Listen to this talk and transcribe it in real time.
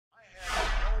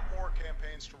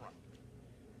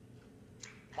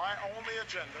My only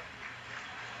agenda.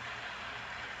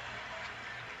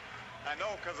 I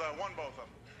know because I won both of them.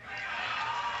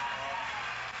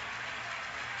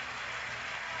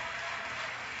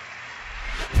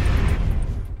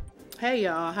 Hey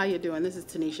y'all, how you doing? This is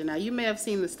Tanisha. Now you may have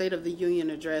seen the State of the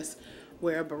Union address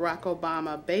where Barack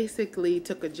Obama basically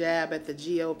took a jab at the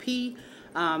GOP.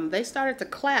 They started to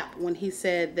clap when he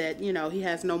said that, you know, he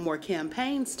has no more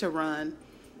campaigns to run,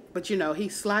 but, you know, he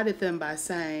slighted them by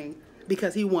saying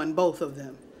because he won both of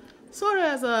them. Sort of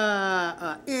as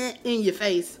a in your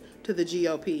face to the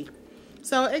GOP.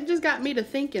 So it just got me to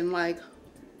thinking, like,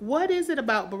 what is it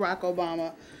about Barack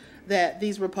Obama that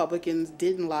these Republicans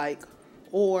didn't like?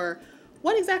 Or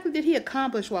what exactly did he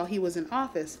accomplish while he was in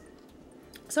office?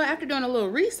 So after doing a little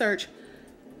research,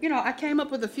 you know, I came up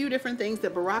with a few different things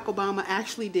that Barack Obama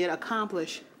actually did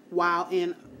accomplish while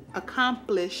in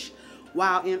office.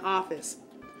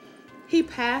 He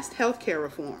passed healthcare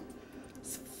reform.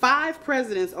 5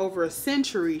 presidents over a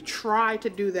century tried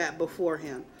to do that before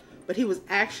him, but he was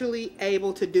actually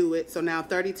able to do it. So now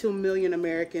 32 million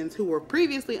Americans who were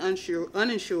previously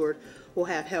uninsured will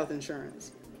have health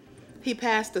insurance. He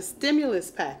passed a stimulus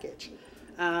package,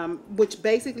 which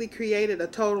basically created a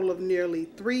total of nearly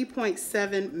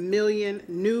 3.7 million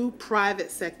new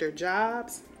private sector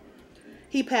jobs.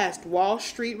 He passed Wall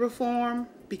Street reform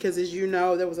because, as you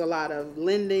know, there was a lot of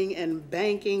lending and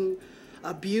banking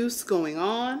abuse going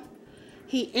on.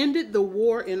 He ended the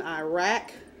war in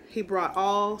Iraq. He brought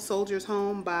all soldiers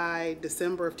home by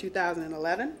December of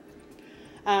 2011.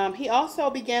 He also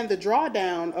began the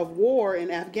drawdown of war in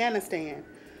Afghanistan.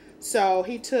 So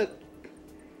he took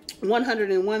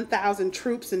 101,000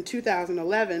 troops in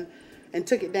 2011 and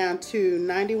took it down to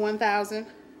 91,000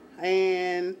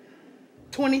 and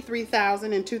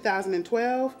 23,000 in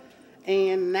 2012.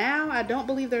 And now I don't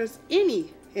believe there's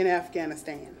any in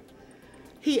Afghanistan.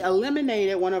 He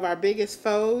eliminated one of our biggest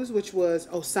foes, which was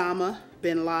Osama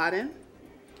bin Laden.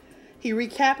 He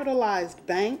recapitalized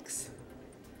banks.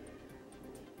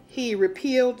 He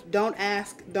repealed Don't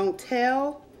Ask, Don't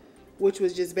Tell, which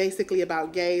was just basically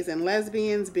about gays and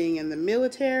lesbians being in the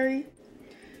military.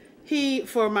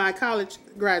 For my college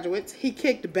graduates, he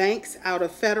kicked banks out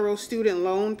of federal student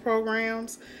loan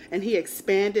programs, and he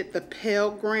expanded the Pell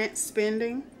Grant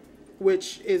spending,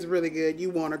 which is really good.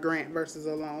 You want a grant versus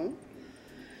a loan.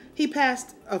 He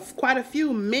passed quite a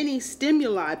few mini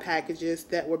stimuli packages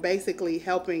that were basically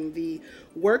helping the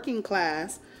working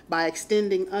class by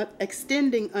extending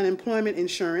unemployment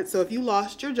insurance. So if you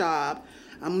lost your job,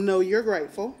 I know you're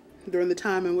grateful during the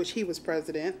time in which he was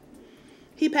president.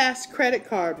 He passed credit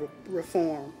card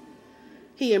reform.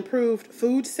 He improved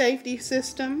food safety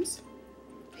systems.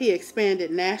 He expanded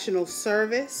national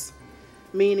service,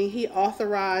 meaning he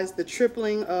authorized the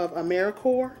tripling of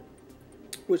AmeriCorps,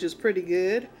 which is pretty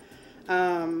good.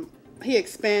 He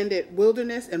expanded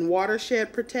wilderness and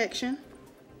watershed protection.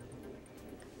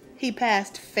 He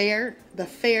passed the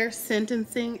Fair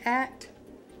Sentencing Act,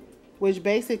 which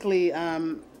basically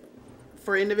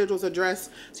for individuals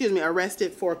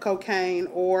arrested for cocaine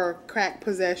or crack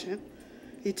possession,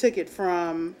 he took it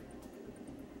from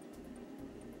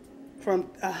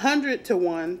 100 to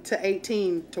 1 to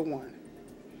 18 to 1.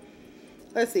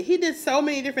 Let's see, he did so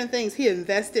many different things. He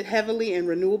invested heavily in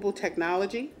renewable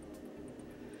technology.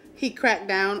 He cracked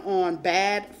down on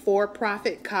bad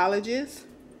for-profit colleges.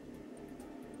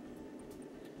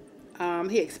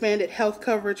 He expanded health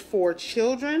coverage for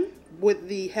children with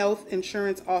the Health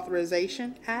Insurance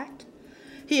Authorization Act.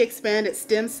 He expanded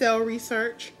stem cell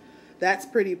research. That's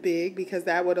pretty big because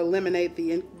that would eliminate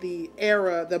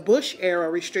the Bush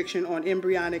era restriction on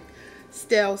embryonic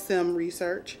stem cell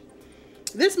research.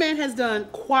 This man has done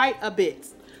quite a bit.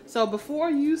 So before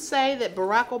you say that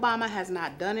Barack Obama has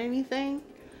not done anything,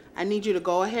 I need you to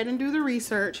go ahead and do the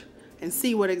research and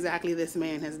see what exactly this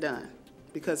man has done.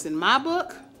 Because in my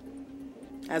book,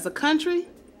 as a country,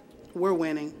 we're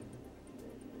winning.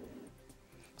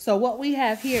 So what we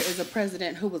have here is a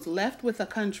president who was left with a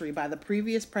country by the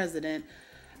previous president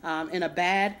in a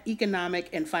bad economic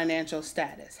and financial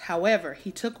status. However,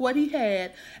 he took what he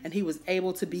had and he was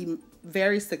able to be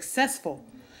very successful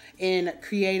in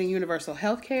creating universal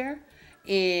health care,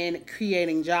 in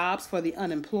creating jobs for the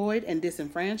unemployed and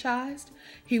disenfranchised.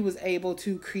 He was able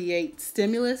to create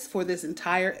stimulus for this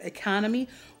entire economy,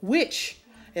 which,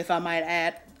 if I might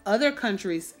add, other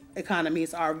countries'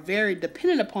 economies are very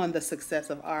dependent upon the success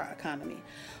of our economy.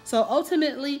 So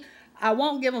ultimately, I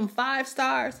won't give him 5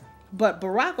 stars, but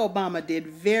Barack Obama did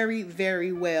very,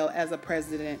 very well as a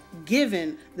president,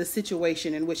 given the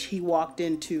situation in which he walked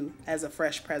into as a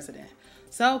fresh president.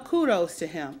 So kudos to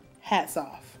him. Hats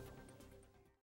off.